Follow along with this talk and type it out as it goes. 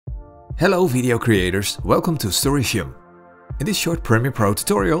Hello video creators, welcome to Storysium. In this short Premiere Pro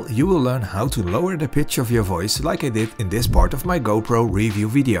tutorial you will learn how to lower the pitch of your voice like I did in this part of my GoPro review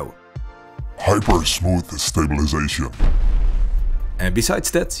video. Hyper smooth stabilization. And besides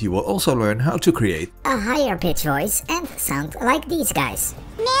that, you will also learn how to create a higher pitch voice and sound like these guys.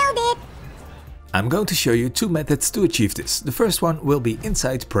 Nailed it! I'm going to show you two methods to achieve this. The first one will be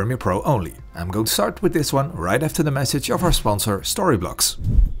inside Premiere Pro only. I'm going to start with this one right after the message of our sponsor Storyblocks.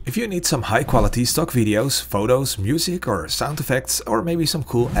 If you need some high quality stock videos, photos, music or sound effects, or maybe some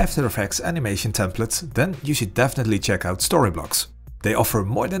cool After Effects animation templates, then you should definitely check out Storyblocks. They offer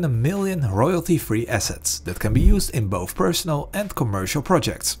more than 1 million royalty-free assets that can be used in both personal and commercial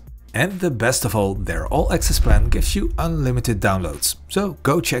projects. And the best of all, their all-access plan gives you unlimited downloads. So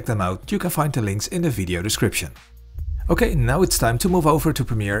go check them out, you can find the links in the video description. Okay, now it's time to move over to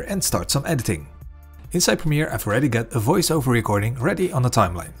Premiere and start some editing. Inside Premiere I've already got a voiceover recording ready on the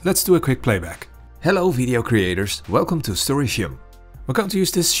timeline. Let's do a quick playback. Hello video creators, welcome to Storysium. We're going to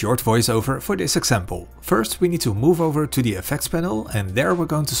use this short voiceover for this example. First we need to move over to the effects panel and there we're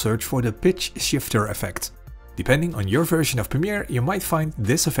going to search for the pitch shifter effect. Depending on your version of Premiere, you might find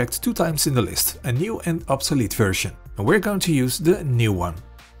this effect 2 times in the list, a new and obsolete version. And we're going to use the new one.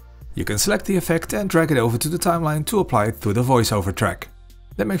 You can select the effect and drag it over to the timeline to apply it to the voiceover track.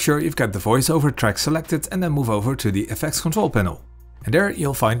 Then make sure you've got the voiceover track selected and then move over to the effects control panel. And there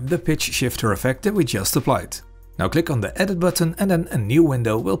you'll find the pitch shifter effect that we just applied. Now click on the edit button and then a new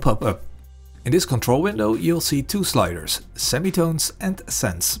window will pop up. In this control window you'll see 2 sliders, semitones and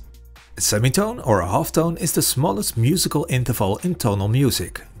cents. A semitone or a halftone is the smallest musical interval in tonal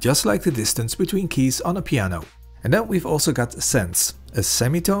music, just like the distance between keys on a piano. And then we've also got cents. A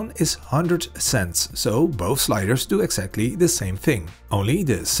semitone is 100 cents, so both sliders do exactly the same thing. Only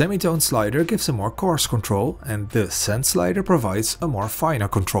the semitone slider gives a more coarse control and the cent slider provides a more finer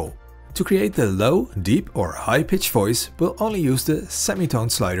control. To create the low, deep or high pitch voice, we'll only use the semitone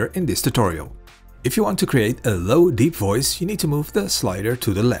slider in this tutorial. If you want to create a low, deep voice, you need to move the slider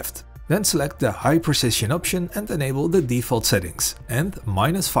to the left. Then select the high precision option and enable the default settings, and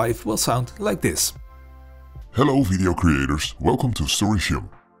 -5 will sound like this. Hello video creators, welcome to Storysium.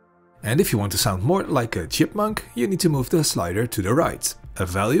 And if you want to sound more like a chipmunk, you need to move the slider to the right. A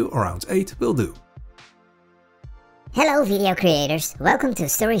value around 8 will do. Hello video creators, welcome to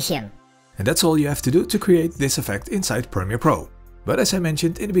Storysium. And that's all you have to do to create this effect inside Premiere Pro. But as I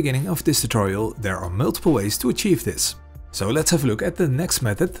mentioned in the beginning of this tutorial, there are multiple ways to achieve this. So let's have a look at the next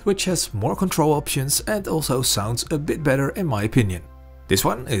method, which has more control options and also sounds a bit better in my opinion. This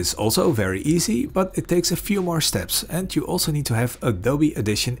one is also very easy, but it takes a few more steps and you also need to have Adobe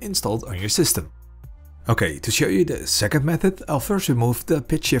Edition installed on your system. Okay, to show you the second method, I'll first remove the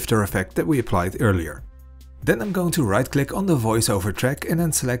pitch shifter effect that we applied earlier. Then I'm going to right click on the voiceover track and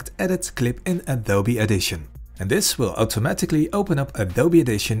then select Edit Clip in Adobe Edition. And this will automatically open up Adobe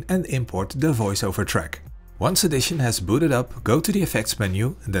Edition and import the voiceover track. Once Edition has booted up, go to the effects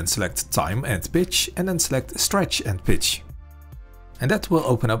menu and then select Time and Pitch and then select Stretch and Pitch. And that will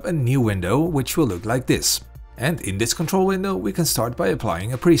open up a new window which will look like this. And in this control window we can start by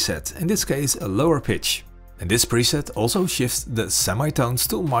applying a preset, in this case a lower pitch. And this preset also shifts the semitones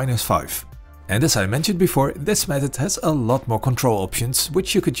to -5. And as I mentioned before, this method has a lot more control options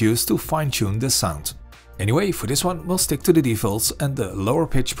which you could use to fine-tune the sound. Anyway, for this one we'll stick to the defaults and the lower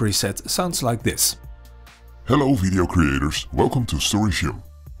pitch preset sounds like this. Hello video creators, welcome to Storysium.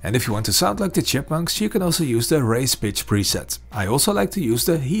 And if you want to sound like the chipmunks, you can also use the raise pitch preset. I also like to use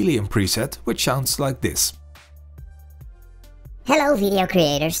the helium preset, which sounds like this. Hello video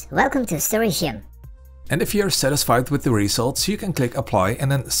creators, welcome to Storysium. And if you're satisfied with the results, you can click apply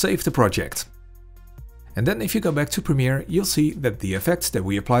and then save the project. And then if you go back to Premiere, you'll see that the effects that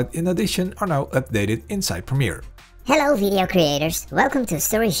we applied in Edition are now updated inside Premiere. Hello video creators, welcome to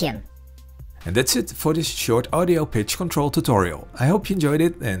Storysium. And that's it for this short audio pitch control tutorial. I hope you enjoyed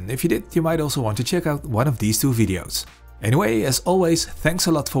it, and if you did, you might also want to check out one of these 2 videos. Anyway, as always, thanks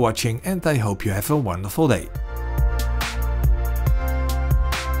a lot for watching and I hope you have a wonderful day.